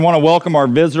I want to welcome our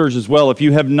visitors as well. If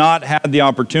you have not had the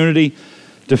opportunity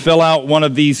to fill out one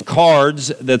of these cards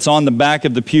that's on the back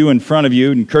of the pew in front of you,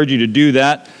 I encourage you to do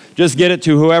that. Just get it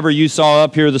to whoever you saw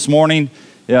up here this morning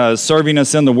serving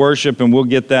us in the worship, and we'll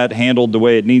get that handled the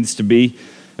way it needs to be.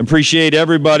 Appreciate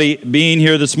everybody being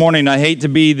here this morning. I hate to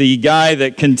be the guy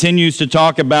that continues to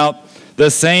talk about the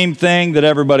same thing that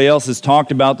everybody else has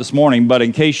talked about this morning, but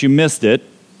in case you missed it,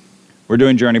 we're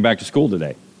doing Journey Back to School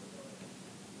today.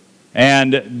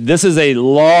 And this is a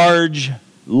large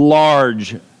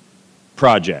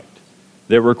project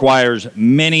that requires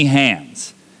many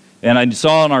hands. And I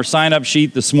saw on our sign-up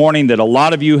sheet this morning that a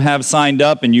lot of you have signed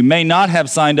up, and you may not have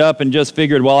signed up and just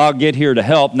figured, well, I'll get here to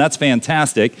help, and that's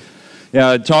fantastic.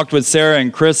 I talked with Sarah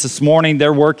and Chris this morning.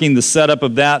 They're working the setup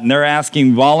of that, and they're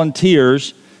asking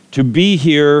volunteers to be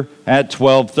here at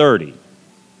 12:30.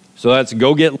 So that's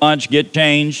go get lunch, get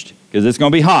changed, because it's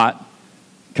going to be hot.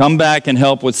 Come back and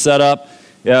help with setup.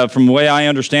 From the way I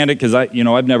understand it, because I've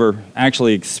never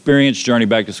actually experienced Journey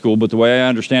Back to School, but the way I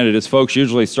understand it is folks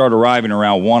usually start arriving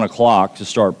around 1 o'clock to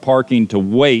start parking to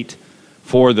wait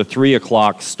for the 3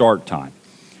 o'clock start time.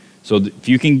 So if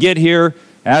you can get here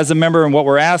as a member, and what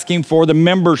we're asking for the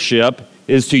membership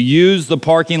is to use the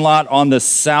parking lot on the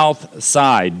south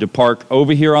side, to park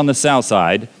over here on the south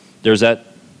side. There's that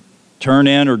turn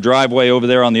in or driveway over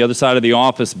there on the other side of the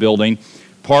office building.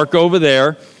 Park over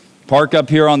there, park up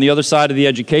here on the other side of the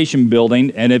education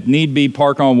building, and if need be,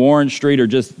 park on Warren Street or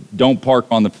just don't park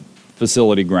on the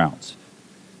facility grounds.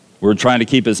 We're trying to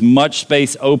keep as much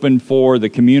space open for the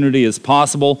community as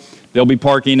possible. They'll be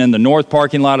parking in the north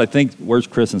parking lot. I think, where's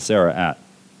Chris and Sarah at?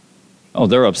 Oh,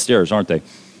 they're upstairs, aren't they?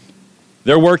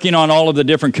 They're working on all of the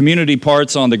different community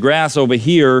parts on the grass over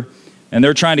here, and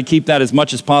they're trying to keep that as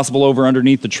much as possible over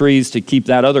underneath the trees to keep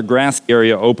that other grass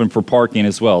area open for parking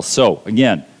as well. So,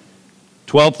 again,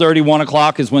 12:30, 1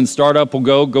 o'clock is when startup will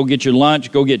go. Go get your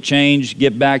lunch, go get changed,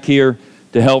 get back here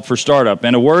to help for startup.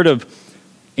 And a word of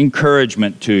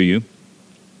encouragement to you,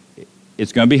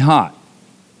 it's going to be hot.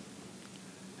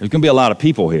 There's going to be a lot of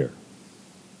people here.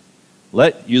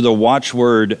 Let you the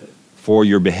watchword for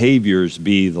your behaviors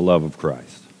be the love of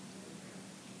Christ.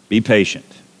 Be patient.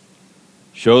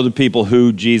 Show the people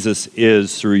who Jesus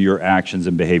is through your actions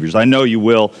and behaviors. I know you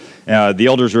will. The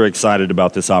elders are excited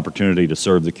about this opportunity to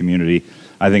serve the community.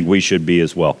 I think we should be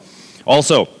as well.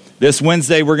 Also, this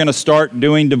Wednesday, we're going to start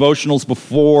doing devotionals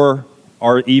before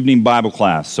our evening Bible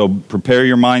class. So prepare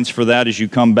your minds for that as you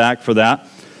come back for that.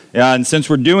 And since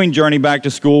we're doing Journey Back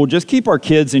to School, just keep our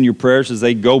kids in your prayers as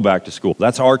they go back to school.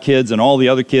 That's our kids and all the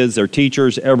other kids, their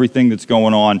teachers, everything that's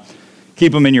going on.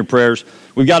 Keep them in your prayers.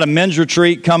 We've got a men's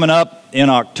retreat coming up in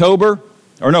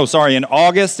in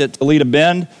August at Toledo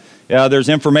Bend. There's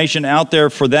information out there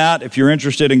for that. If you're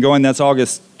interested in going, that's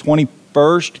August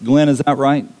 21st. Glenn, is that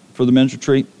right, for the men's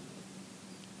retreat?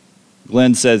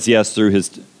 Glenn says yes through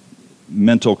his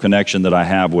mental connection that I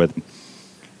have with him.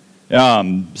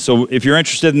 So if you're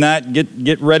interested in that,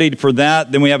 get ready for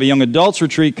that. Then we have a young adults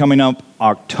retreat coming up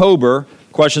October.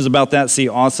 Questions about that, see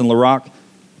Austin LaRock.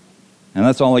 And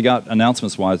that's all I got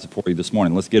announcements-wise for you this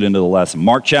morning. Let's get into the lesson.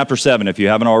 Mark chapter 7, if you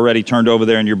haven't already turned over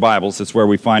there in your Bibles, that's where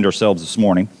we find ourselves this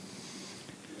morning.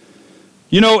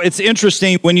 You know, it's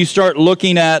interesting when you start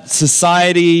looking at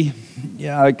society,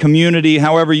 community,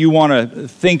 however you want to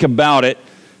think about it,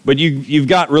 but you've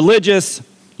got religious,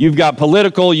 you've got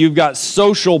political, you've got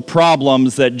social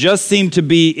problems that just seem to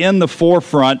be in the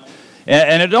forefront,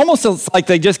 and it almost looks like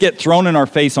they just get thrown in our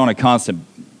face on a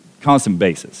constant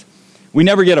basis. We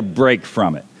never get a break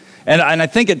from it. And I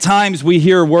think at times we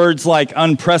hear words like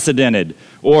unprecedented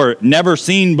or never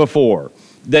seen before.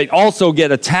 They also get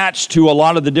attached to a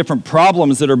lot of the different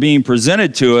problems that are being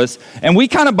presented to us, and we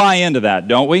kind of buy into that,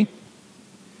 don't we?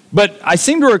 But I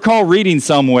seem to recall reading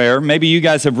somewhere, maybe you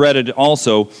guys have read it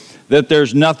also, that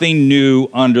there's nothing new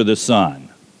under the sun.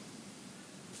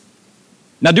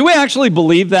 Now, do we actually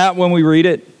believe that when we read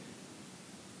it?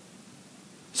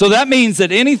 So that means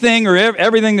that anything or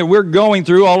everything that we're going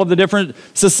through, all of the different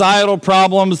societal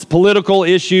problems, political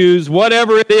issues,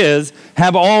 whatever it is,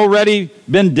 have already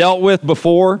been dealt with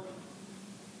before?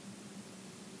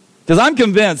 Because I'm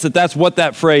convinced that that's what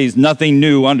that phrase, nothing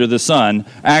new under the sun,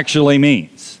 actually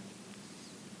means.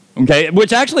 Okay,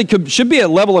 which actually should be a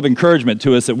level of encouragement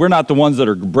to us that we're not the ones that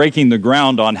are breaking the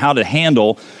ground on how to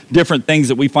handle different things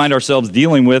that we find ourselves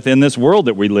dealing with in this world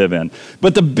that we live in.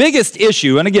 But the biggest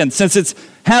issue, and again, since it's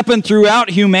happened throughout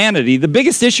humanity, the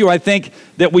biggest issue I think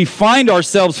that we find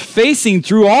ourselves facing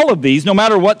through all of these, no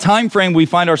matter what time frame we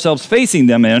find ourselves facing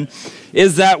them in,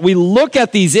 is that we look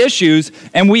at these issues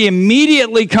and we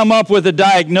immediately come up with a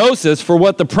diagnosis for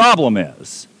what the problem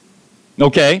is.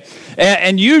 Okay?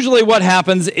 And usually what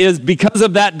happens is because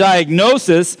of that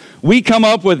diagnosis, we come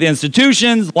up with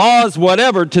institutions, laws,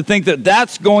 whatever, to think that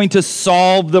that's going to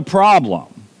solve the problem.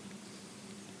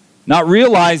 Not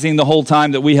realizing the whole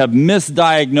time that we have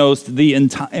misdiagnosed the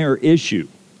entire issue.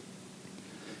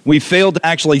 We failed to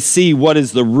actually see what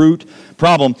is the root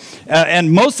problem.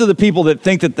 And most of the people that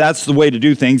think that that's the way to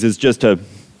do things is just to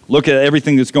look at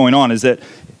everything that's going on, is that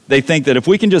they think that if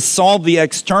we can just solve the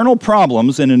external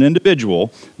problems in an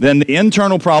individual, then the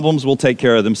internal problems will take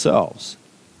care of themselves.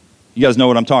 You guys know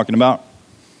what I'm talking about?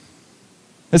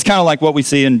 It's kind of like what we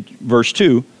see in verse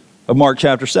 2 of Mark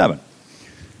chapter 7.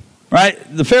 Right?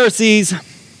 The Pharisees,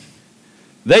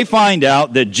 they find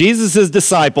out that Jesus'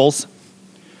 disciples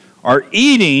are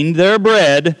eating their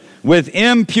bread with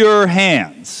impure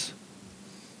hands.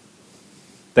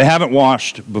 They haven't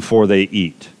washed before they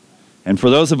eat. And for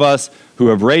those of us who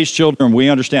have raised children, we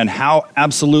understand how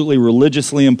absolutely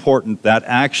religiously important that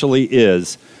actually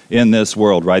is in this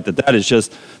world, right? That is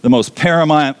just the most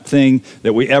paramount thing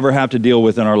that we ever have to deal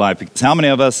with in our life. Because how many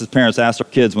of us as parents asked our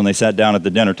kids when they sat down at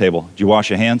the dinner table, did you wash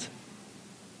your hands?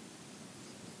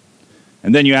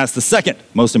 And then you ask the second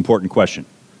most important question,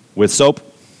 with soap?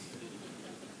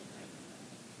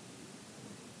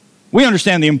 We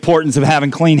understand the importance of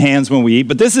having clean hands when we eat,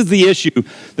 but this is the issue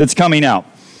that's coming out,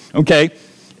 okay?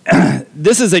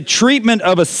 This is a treatment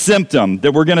of a symptom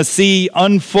that we're going to see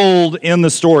unfold in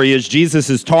the story as Jesus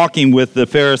is talking with the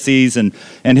Pharisees and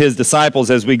his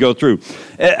disciples as we go through.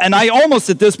 And I almost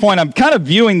at this point, I'm kind of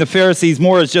viewing the Pharisees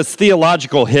more as just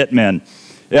theological hitmen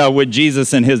with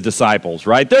Jesus and his disciples,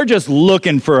 right? They're just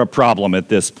looking for a problem at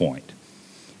this point.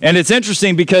 And it's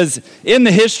interesting because in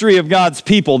the history of God's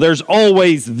people, there's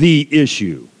always the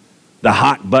issue, the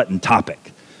hot button topic.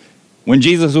 When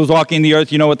Jesus was walking the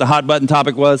earth, you know what the hot button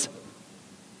topic was?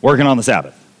 Working on the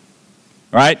Sabbath,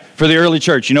 right? For the early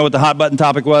church, you know what the hot button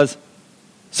topic was?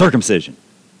 Circumcision.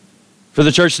 For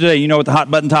the church today, you know what the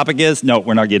hot button topic is? No,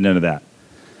 we're not getting into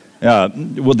that.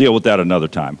 We'll deal with that another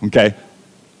time, okay?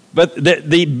 But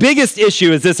the biggest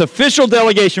issue is this official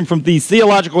delegation from these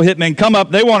theological hitmen come up.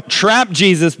 They want to trap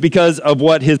Jesus because of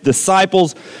what his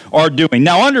disciples are doing.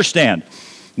 Now understand,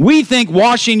 we think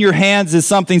washing your hands is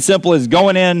something simple as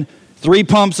going in, 3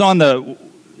 pumps on the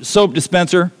soap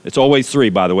dispenser. It's always 3,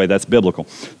 by the way. That's biblical.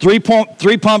 3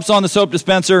 pumps on the soap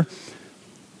dispenser.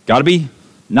 Got to be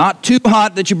not too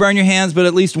hot that you burn your hands, but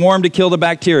at least warm to kill the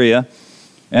bacteria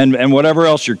and whatever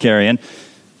else you're carrying.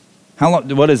 How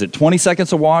long? What is it? 20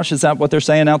 seconds of wash? Is that what they're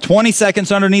saying now? 20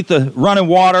 seconds underneath the running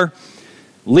water.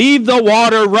 Leave the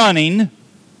water running.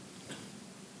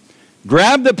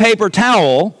 Grab the paper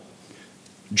towel.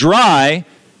 Dry.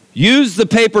 Use the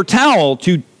paper towel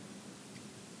to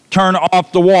turn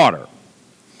off the water.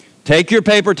 Take your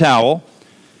paper towel.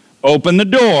 Open the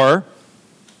door.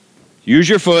 Use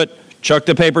your foot. Chuck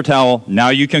the paper towel. Now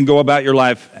you can go about your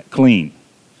life clean.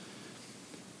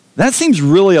 That seems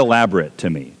really elaborate to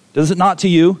me. Does it not to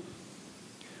you?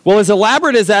 Well, as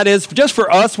elaborate as that is, just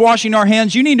for us washing our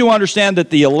hands, you need to understand that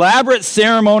the elaborate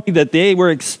ceremony that they were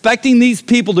expecting these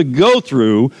people to go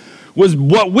through was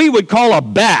what we would call a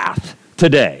bath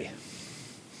today.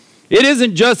 It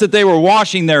isn't just that they were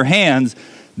washing their hands,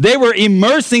 they were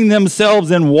immersing themselves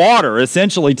in water,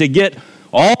 essentially, to get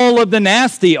all of the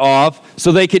nasty off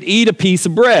so they could eat a piece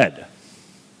of bread.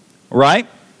 Right?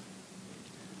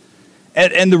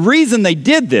 And the reason they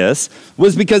did this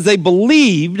was because they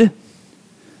believed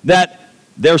that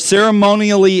they're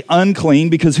ceremonially unclean,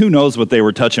 because who knows what they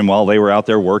were touching while they were out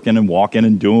there working and walking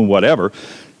and doing whatever.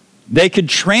 They could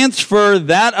transfer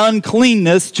that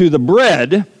uncleanness to the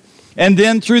bread, and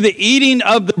then through the eating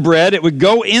of the bread, it would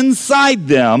go inside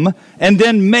them and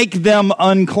then make them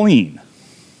unclean.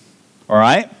 All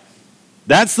right?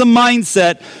 That's the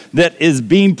mindset that is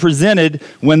being presented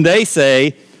when they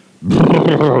say,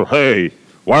 hey,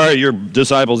 why are your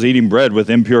disciples eating bread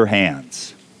with impure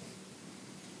hands?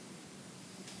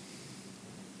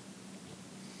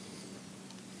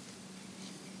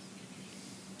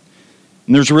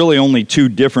 And there's really only 2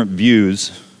 different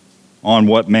views on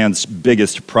what man's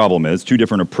biggest problem is, 2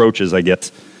 different approaches, I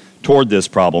guess, toward this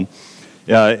problem.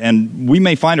 And we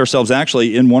may find ourselves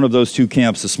actually in one of those 2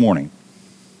 camps this morning.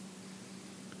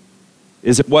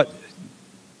 Is it what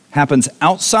happens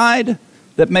outside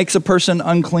that makes a person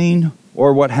unclean,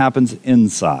 or what happens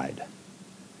inside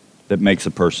that makes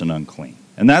a person unclean?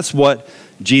 And that's what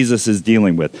Jesus is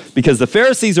dealing with. Because the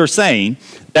Pharisees are saying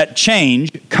that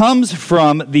change comes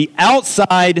from the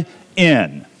outside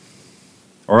in.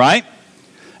 All right?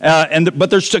 But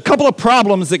there's a couple of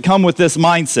problems that come with this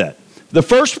mindset. The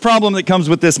first problem that comes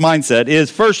with this mindset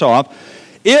is, first off,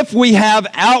 if we have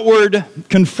outward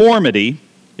conformity,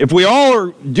 if we all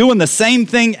are doing the same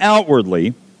thing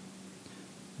outwardly,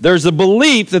 there's a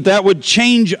belief that that would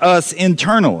change us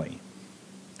internally.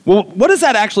 Well, what does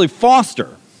that actually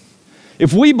foster?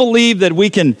 If we believe that we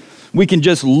can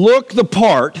just look the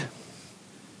part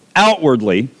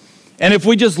outwardly, and if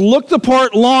we just look the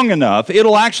part long enough,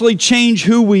 it'll actually change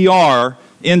who we are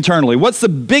internally. What's the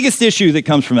biggest issue that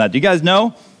comes from that? Do you guys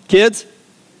know, kids?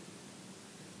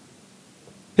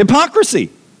 Hypocrisy,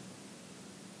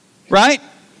 right?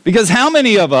 Because how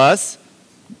many of us,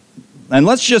 and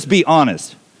let's just be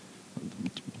honest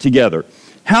together,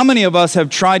 how many of us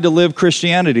have tried to live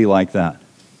Christianity like that?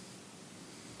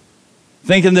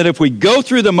 Thinking that if we go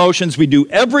through the motions, we do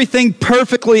everything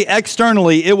perfectly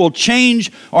externally, it will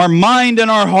change our mind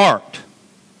and our heart.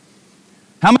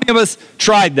 How many of us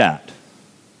tried that?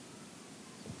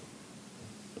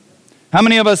 How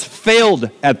many of us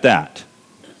failed at that?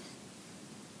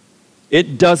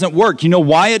 It doesn't work. You know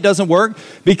why it doesn't work?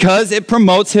 Because it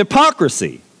promotes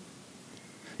hypocrisy.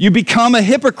 You become a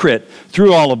hypocrite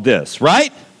through all of this,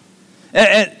 right?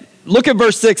 And look at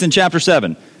verse 6 in chapter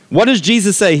 7. What does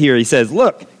Jesus say here? He says,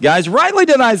 look, guys, rightly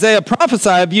did Isaiah prophesy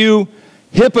of you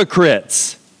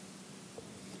hypocrites.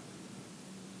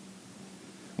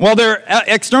 While their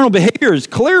external behavior is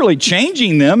clearly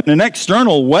changing them in an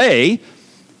external way,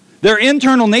 their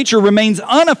internal nature remains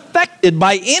unaffected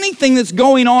by anything that's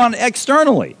going on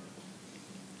externally.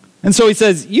 And so he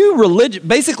says,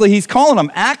 basically he's calling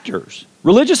them actors,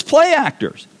 religious play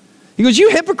actors. He goes,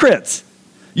 you hypocrites,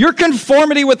 your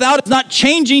conformity without is not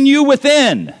changing you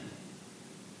within.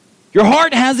 Your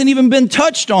heart hasn't even been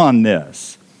touched on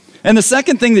this. And the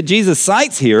second thing that Jesus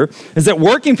cites here is that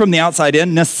working from the outside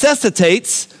in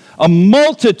necessitates a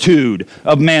multitude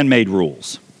of man-made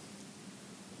rules.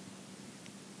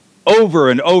 Over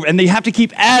and over, and they have to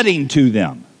keep adding to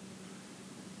them.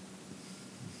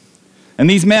 And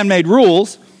these man-made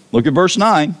rules, look at verse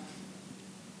 9.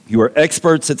 You are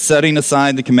experts at setting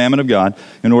aside the commandment of God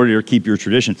in order to keep your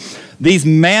tradition. These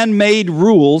man-made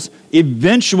rules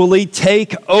eventually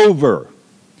take over.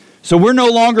 So we're no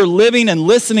longer living and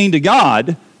listening to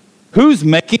God. Who's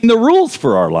making the rules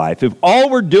for our life? If all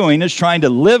we're doing is trying to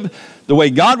live the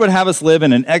way God would have us live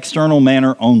in an external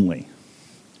manner only.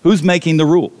 Who's making the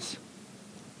rules?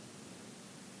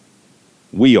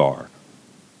 We are.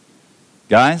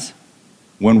 Guys,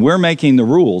 when we're making the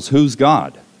rules, who's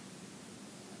God?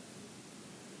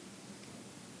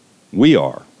 We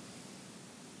are.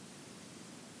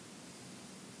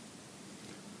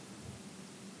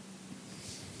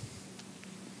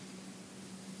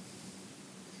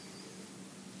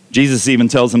 Jesus even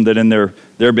tells them that in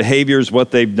their behaviors,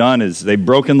 what they've done is they've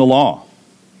broken the law,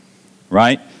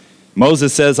 right?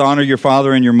 Moses says, honor your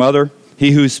father and your mother.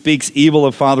 He who speaks evil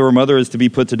of father or mother is to be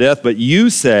put to death. But you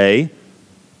say,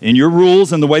 in your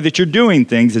rules and the way that you're doing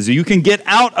things, is you can get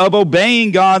out of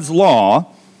obeying God's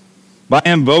law by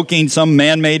invoking some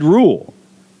man-made rule.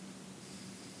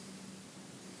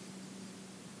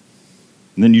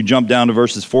 And then you jump down to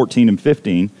verses 14 and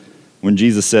 15 when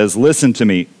Jesus says, listen to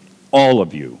me, all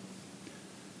of you.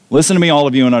 Listen to me, all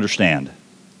of you, and understand.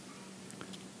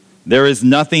 There is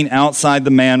nothing outside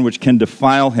the man which can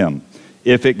defile him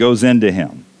if it goes into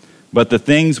him. But the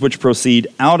things which proceed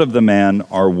out of the man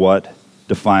are what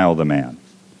defile the man.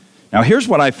 Now here's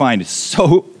what I find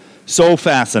so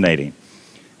fascinating.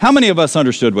 How many of us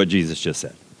understood what Jesus just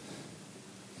said?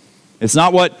 It's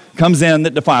not what comes in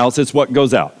that defiles, it's what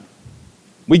goes out.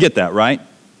 We get that, right?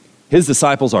 His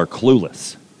disciples are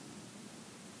clueless.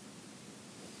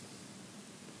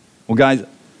 Well, guys,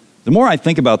 the more I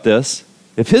think about this,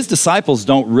 if his disciples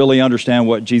don't really understand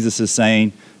what Jesus is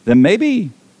saying, then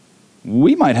maybe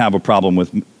we might have a problem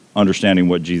with understanding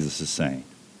what Jesus is saying.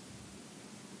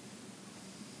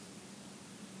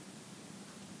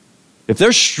 If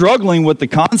they're struggling with the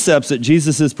concepts that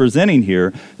Jesus is presenting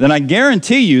here, then I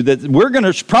guarantee you that we're going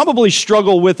to probably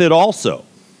struggle with it also.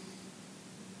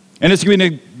 And it's going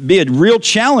to be a real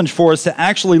challenge for us to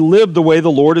actually live the way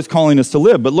the Lord is calling us to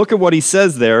live. But look at what he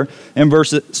says there,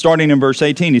 starting in verse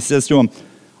 18. He says to him,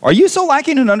 are you so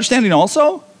lacking in understanding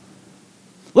also?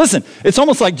 Listen, it's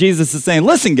almost like Jesus is saying,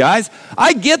 listen, guys,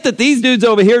 I get that these dudes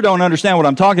over here don't understand what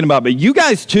I'm talking about, but you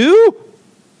guys too?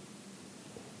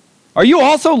 Are you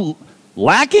also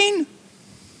lacking? He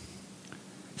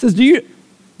says, do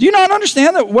you not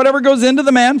understand that whatever goes into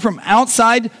the man from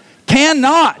outside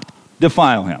cannot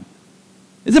defile him?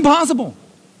 It's impossible.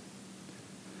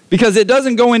 Because it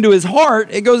doesn't go into his heart,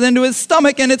 it goes into his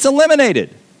stomach and it's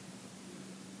eliminated.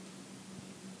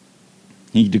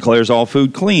 He declares all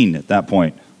food clean at that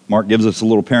point. Mark gives us a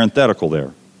little parenthetical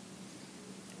there.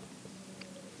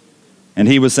 And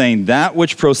he was saying, that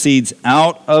which proceeds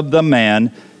out of the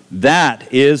man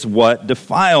That is what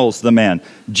defiles the man.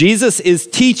 Jesus is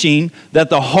teaching that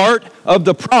the heart of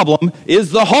the problem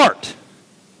is the heart.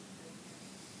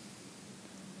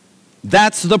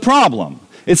 That's the problem.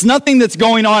 It's nothing that's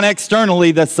going on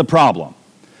externally that's the problem.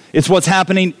 It's what's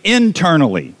happening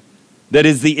internally that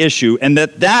is the issue, and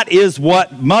that is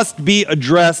what must be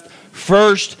addressed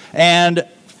first and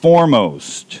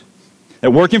foremost.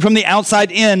 That working from the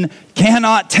outside in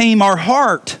cannot tame our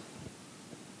heart.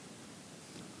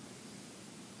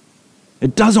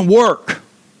 It doesn't work.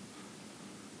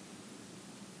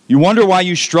 You wonder why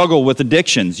you struggle with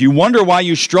addictions. You wonder why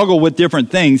you struggle with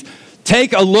different things.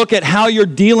 Take a look at how you're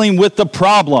dealing with the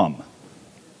problem.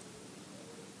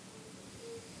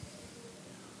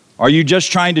 Are you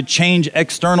just trying to change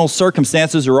external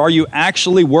circumstances, or are you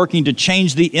actually working to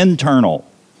change the internal?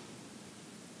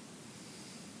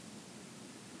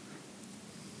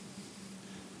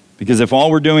 Because if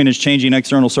all we're doing is changing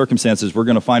external circumstances, we're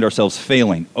going to find ourselves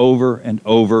failing over and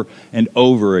over and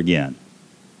over again.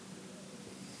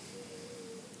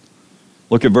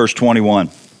 Look at verse 21.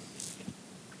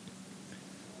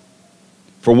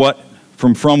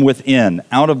 From within,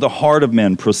 out of the heart of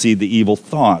men proceed the evil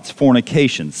thoughts,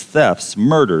 fornications, thefts,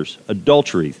 murders,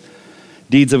 adulteries,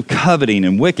 deeds of coveting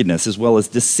and wickedness, as well as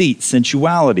deceit,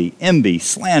 sensuality, envy,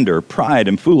 slander, pride,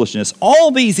 and foolishness.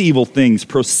 All these evil things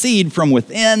proceed from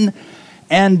within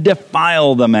and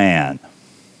defile the man.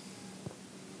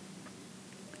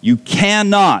 You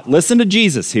cannot, listen to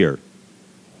Jesus here,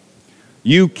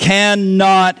 you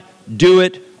cannot do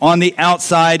it on the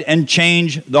outside and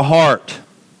change the heart.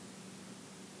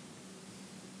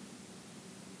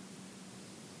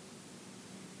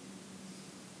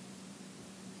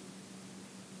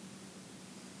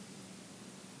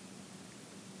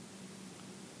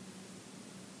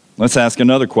 Let's ask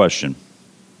another question.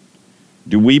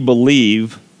 Do we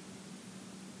believe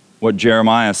what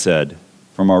Jeremiah said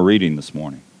from our reading this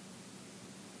morning?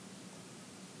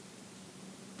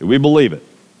 Do we believe it?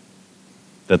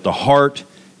 That the heart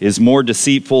is more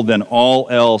deceitful than all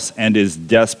else and is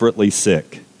desperately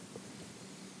sick.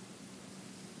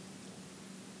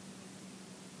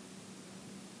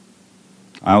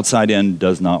 Outside in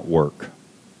does not work.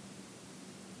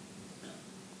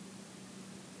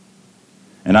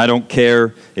 And I don't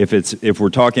care if we're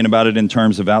talking about it in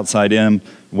terms of outside in,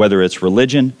 whether it's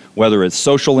religion, whether it's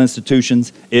social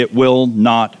institutions, it will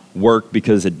not work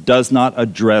because it does not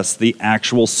address the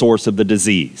actual source of the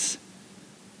disease.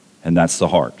 And that's the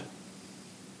heart.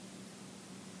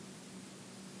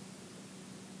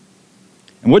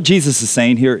 And what Jesus is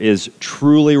saying here is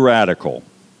truly radical.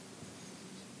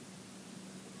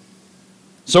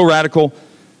 So radical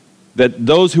that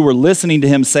those who were listening to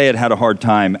him say it had a hard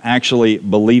time actually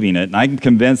believing it. And I'm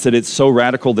convinced that it's so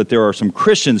radical that there are some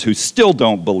Christians who still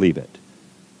don't believe it.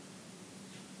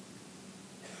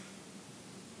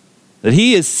 That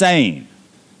he is saying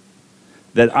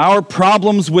that our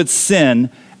problems with sin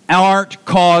aren't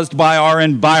caused by our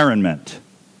environment.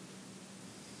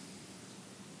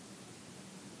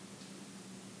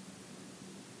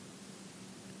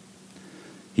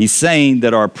 He's saying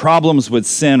that our problems with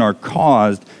sin are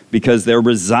caused because they're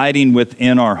residing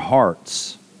within our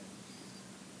hearts.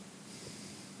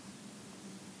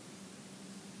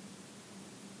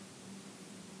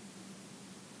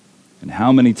 And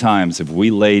how many times have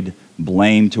we laid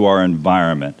blame to our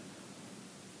environment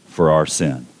for our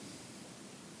sin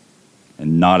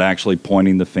and not actually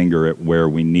pointing the finger at where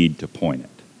we need to point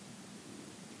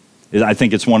it? I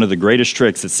think it's one of the greatest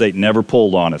tricks that Satan ever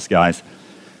pulled on us, guys.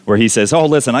 Where he says, oh,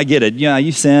 listen, I get it. Yeah,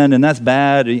 you sinned and that's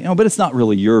bad, but it's not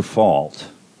really your fault.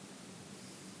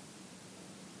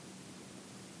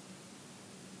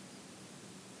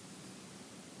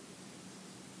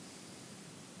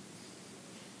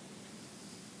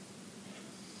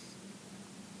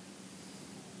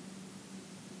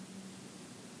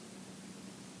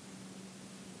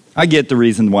 I get the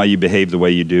reason why you behave the way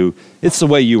you do. It's the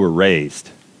way you were raised.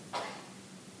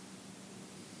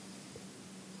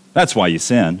 That's why you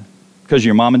sin, because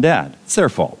your mom and dad. It's their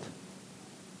fault.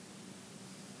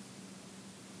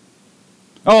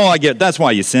 Oh, I get it. That's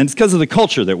why you sin. It's because of the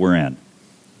culture that we're in.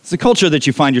 It's the culture that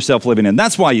you find yourself living in.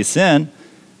 That's why you sin,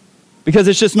 because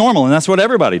it's just normal, and that's what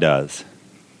everybody does.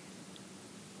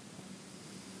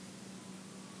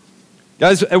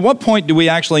 Guys, at what point do we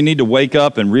actually need to wake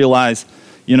up and realize,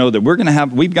 that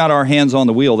we've got our hands on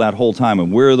the wheel that whole time,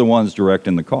 and we're the ones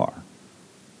directing the car?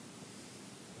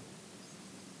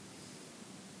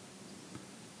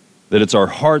 That it's our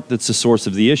heart that's the source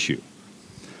of the issue.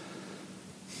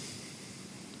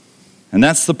 And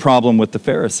that's the problem with the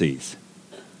Pharisees.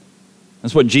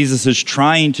 That's what Jesus is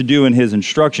trying to do in his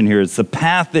instruction here. It's the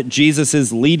path that Jesus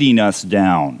is leading us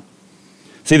down.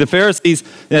 See, the Pharisees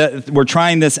were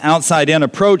trying this outside-in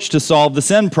approach to solve the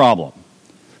sin problem.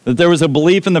 That there was a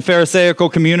belief in the Pharisaical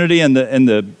community and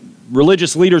the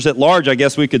religious leaders at large, I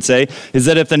guess we could say, is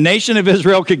that if the nation of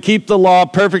Israel could keep the law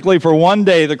perfectly for one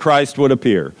day, the Christ would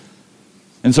appear.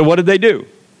 And so what did they do?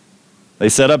 They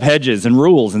set up hedges and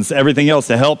rules and everything else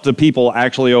to help the people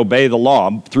actually obey the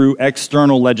law through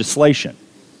external legislation.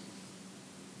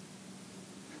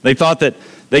 They thought that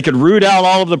they could root out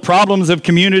all of the problems of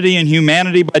community and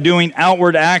humanity by doing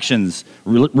outward actions,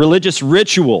 religious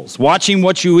rituals, watching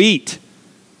what you eat,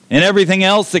 and everything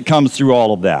else that comes through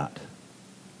all of that.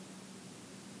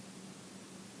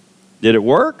 Did it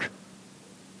work?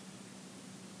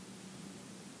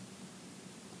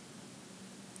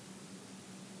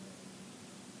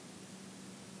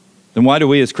 Then why do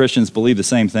we as Christians believe the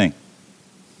same thing?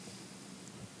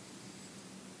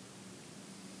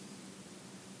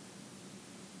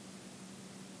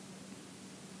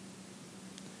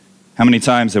 How many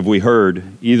times have we heard,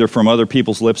 either from other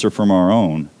people's lips or from our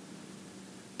own,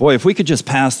 boy, if we could just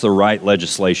pass the right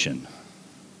legislation.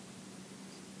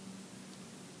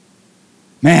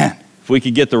 Man, if we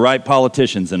could get the right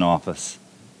politicians in office.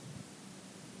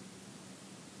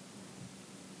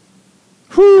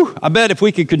 Whew, I bet if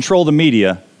we could control the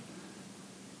media,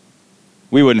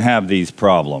 we wouldn't have these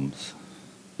problems.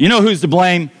 You know who's to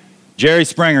blame? Jerry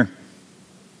Springer.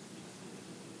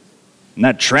 And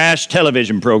that trash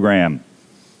television program.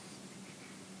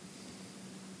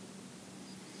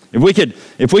 If we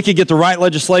could get the right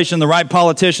legislation, the right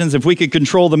politicians, if we could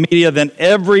control the media, then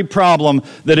every problem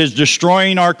that is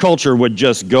destroying our culture would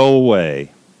just go away.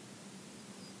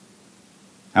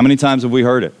 How many times have we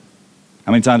heard it?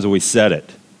 How many times have we said it?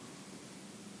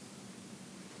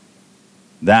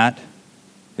 That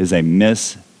is a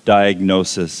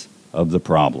misdiagnosis of the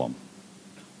problem.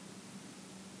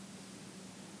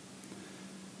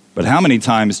 But how many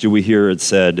times do we hear it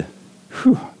said,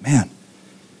 whew, man,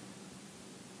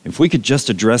 if we could just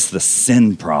address the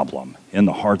sin problem in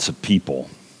the hearts of people.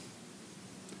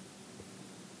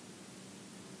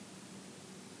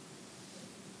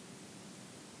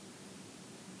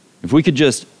 If we could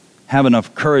just have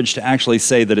enough courage to actually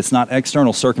say that it's not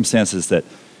external circumstances that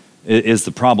is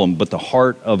the problem, but the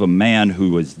heart of a man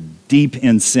who is deep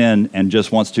in sin and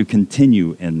just wants to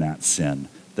continue in that sin,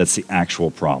 that's the actual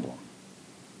problem.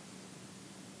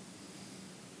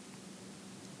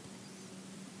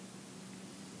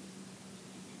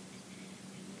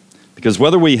 Because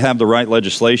whether we have the right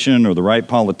legislation or the right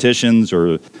politicians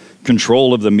or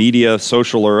control of the media,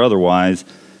 social or otherwise,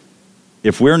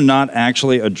 if we're not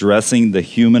actually addressing the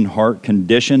human heart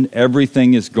condition,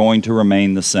 everything is going to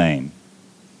remain the same.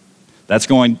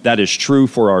 That is true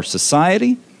for our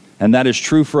society, and that is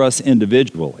true for us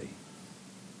individually.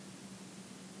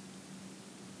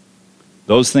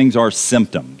 Those things are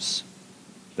symptoms.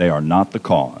 They are not the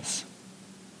cause.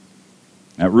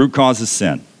 That root cause is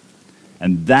sin.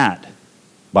 And that,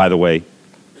 by the way,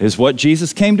 is what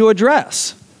Jesus came to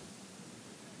address.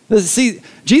 See,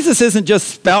 Jesus isn't just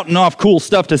spouting off cool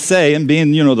stuff to say and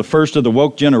being, the first of the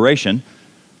woke generation.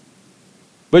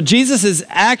 But Jesus is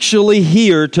actually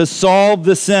here to solve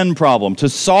the sin problem, to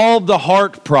solve the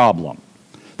heart problem.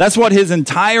 That's what his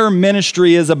entire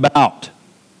ministry is about.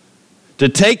 To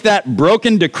take that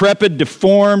broken, decrepit,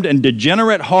 deformed, and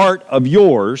degenerate heart of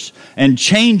yours and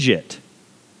change it.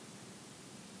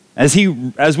 As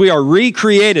we are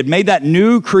recreated, made that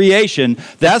new creation,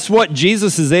 that's what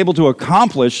Jesus is able to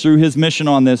accomplish through his mission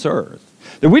on this earth.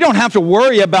 That we don't have to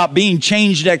worry about being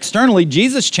changed externally.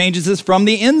 Jesus changes us from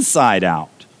the inside out.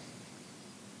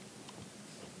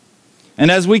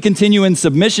 And as we continue in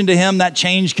submission to him, that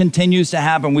change continues to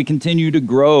happen. We continue to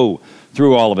grow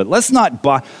through all of it. Let's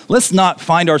not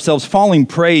find ourselves falling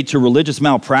prey to religious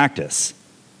malpractice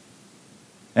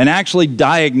and actually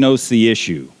diagnose the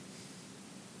issue.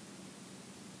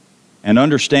 And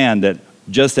understand that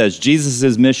just as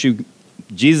Jesus'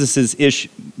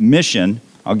 mission,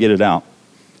 I'll get it out,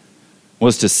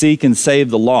 was to seek and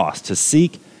save the lost, to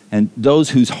seek and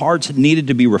those whose hearts needed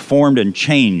to be reformed and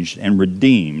changed and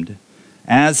redeemed.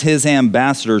 As his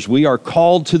ambassadors, we are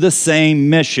called to the same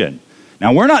mission.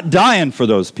 Now, we're not dying for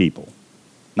those people,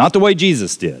 not the way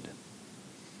Jesus did.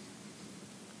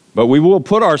 But we will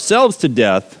put ourselves to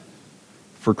death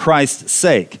for Christ's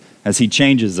sake as he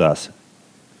changes us.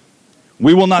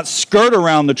 We will not skirt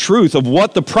around the truth of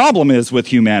what the problem is with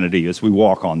humanity as we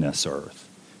walk on this earth.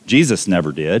 Jesus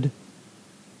never did.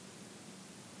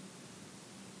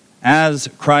 As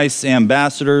Christ's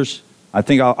ambassadors, I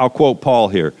think I'll quote Paul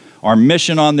here. Our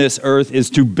mission on this earth is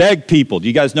to beg people. Do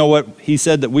you guys know what he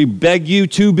said that we beg you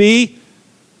to be?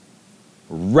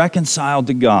 Reconciled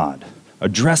to God.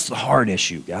 Address the heart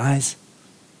issue, guys.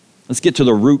 Let's get to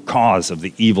the root cause of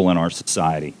the evil in our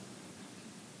society.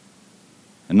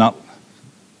 And not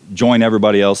join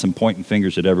everybody else in pointing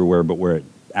fingers at everywhere but where it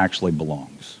actually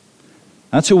belongs.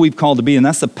 That's who we've called to be, and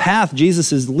that's the path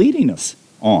Jesus is leading us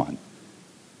on.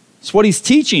 It's what he's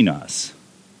teaching us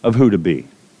of who to be.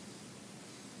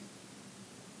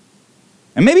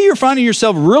 And maybe you're finding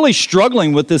yourself really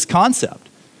struggling with this concept.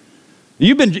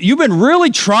 You've been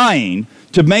really trying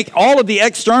to make all of the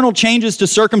external changes to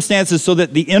circumstances so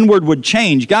that the inward would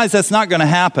change. Guys, that's not going to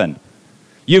happen.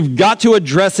 You've got to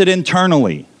address it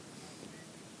internally.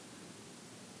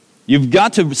 You've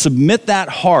got to submit that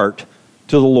heart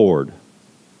to the Lord.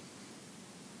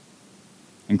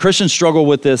 And Christians struggle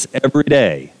with this every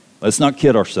day. Let's not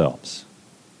kid ourselves.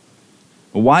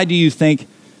 Why do you think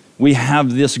we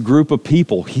have this group of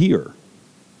people here?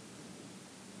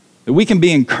 That we can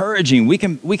be encouraging, we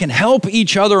can help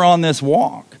each other on this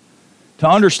walk to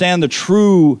understand the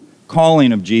true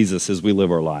calling of Jesus as we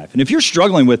live our life. And if you're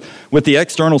struggling with the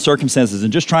external circumstances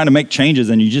and just trying to make changes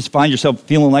and you just find yourself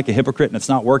feeling like a hypocrite and it's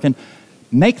not working,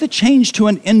 make the change to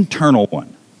an internal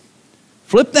one.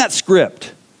 Flip that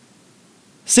script.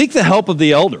 Seek the help of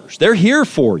the elders. They're here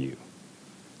for you.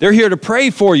 They're here to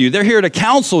pray for you. They're here to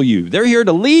counsel you. They're here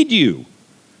to lead you.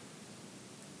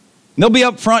 And they'll be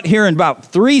up front here in about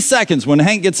 3 seconds when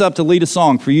Hank gets up to lead a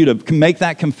song for you to make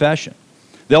that confession.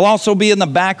 They'll also be in the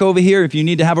back over here if you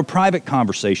need to have a private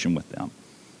conversation with them.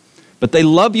 But they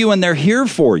love you and they're here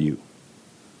for you.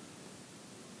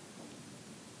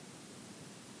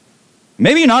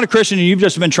 Maybe you're not a Christian and you've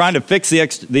just been trying to fix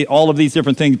all of these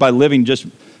different things by living just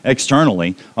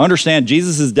externally. Understand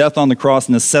Jesus' death on the cross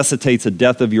necessitates a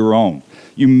death of your own.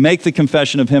 You make the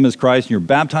confession of him as Christ and you're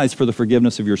baptized for the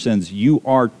forgiveness of your sins. You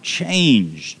are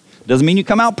changed. Doesn't mean you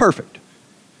come out perfect,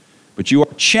 but you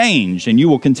are changed and you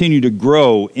will continue to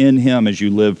grow in him as you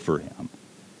live for him.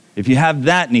 If you have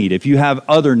that need, if you have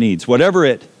other needs, whatever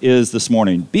it is this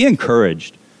morning, be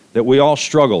encouraged that we all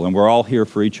struggle and we're all here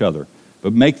for each other.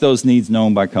 But make those needs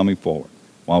known by coming forward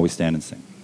while we stand and sing.